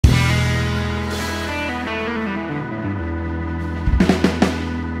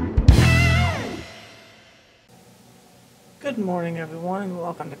Good morning, everyone, and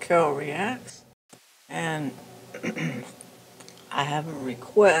welcome to Carol Reacts. And I have a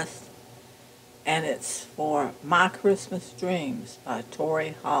request, and it's for My Christmas Dreams by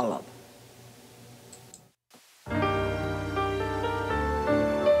Tori Holub.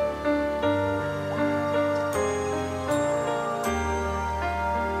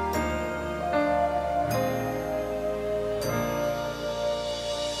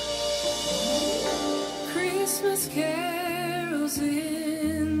 Christmas carols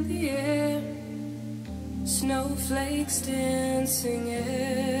in the air, snowflakes dancing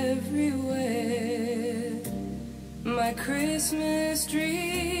everywhere. My Christmas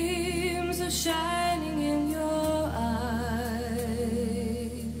dreams are shining in your eyes.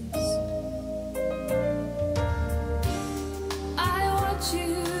 I watch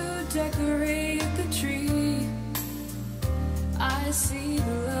you decorate the tree. I see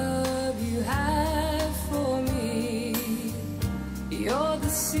the love you have for me. You're the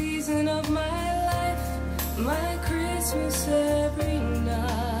season of my life, my Christmas every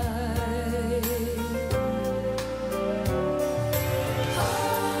night.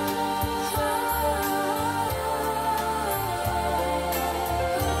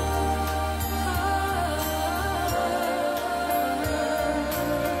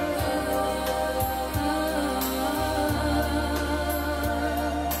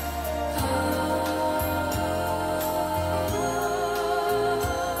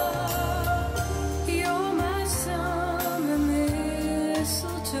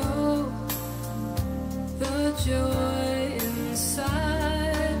 Joy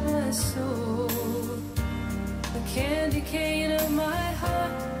inside my soul, the candy cane of my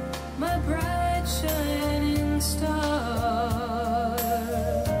heart, my bright shining star.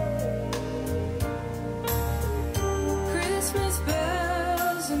 Christmas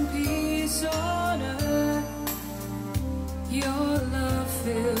bells and peace on earth, your love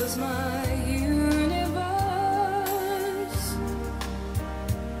fills my universe.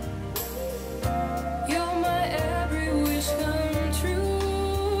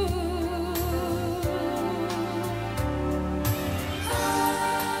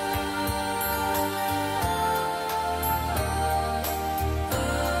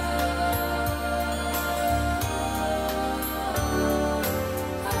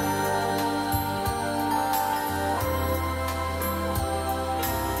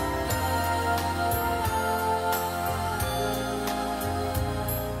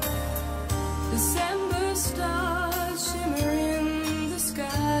 December stars shimmer in the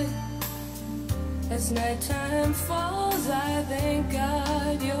sky. As nighttime falls, I thank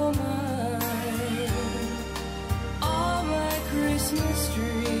God you're mine. All my Christmas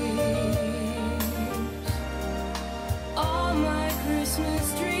dreams, all my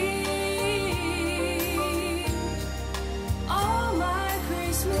Christmas dreams, all my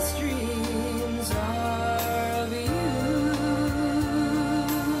Christmas dreams are of you.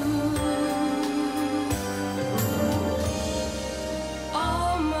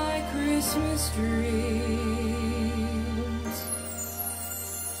 Christmas dreams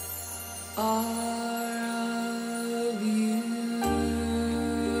are of you.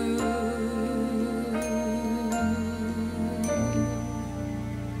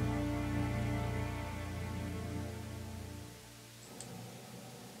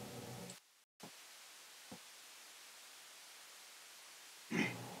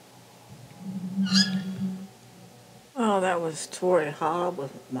 Well, that was Tori Holub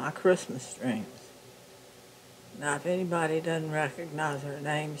with My Christmas Dreams. Now, if anybody doesn't recognize her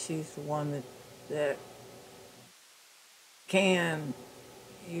name, she's the one that can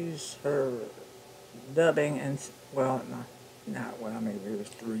use her dubbing and, well, not well, maybe it was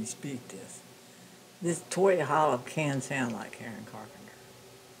to re-speak this. This Tori Holub can sound like Karen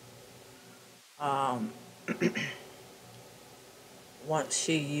Carpenter. Once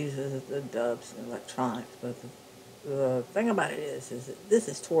she uses the dubs and electronics, but the thing about it is that this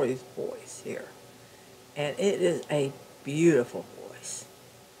is Tori's voice here, and it is a beautiful voice.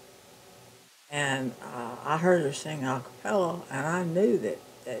 And I heard her sing a cappella, and I knew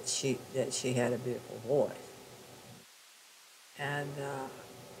that she had a beautiful voice. And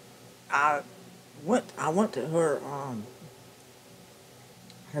I went to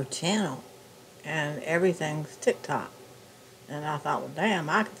her channel, and everything's TikTok. And I thought, well, damn,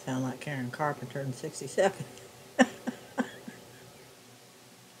 I could sound like Karen Carpenter in 60 seconds.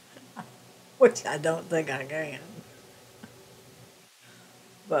 Which I don't think I can.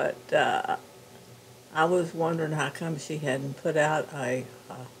 But I was wondering how come she hadn't put out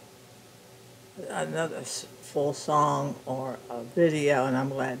another full song or a video, and I'm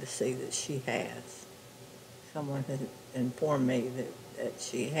glad to see that she has. someone had informed me that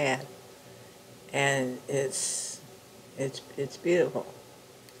she had, and it's beautiful,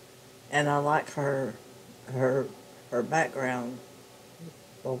 and I like her her background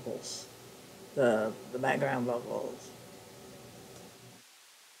vocals, the background vocals.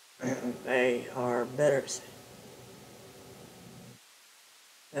 They are better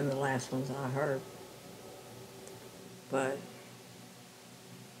than the last ones I heard, but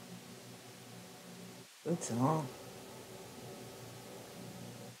good song.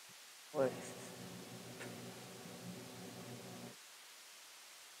 What?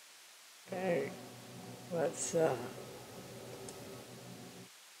 Okay, let's uh,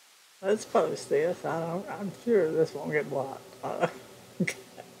 let's post this. I'm sure this won't get blocked.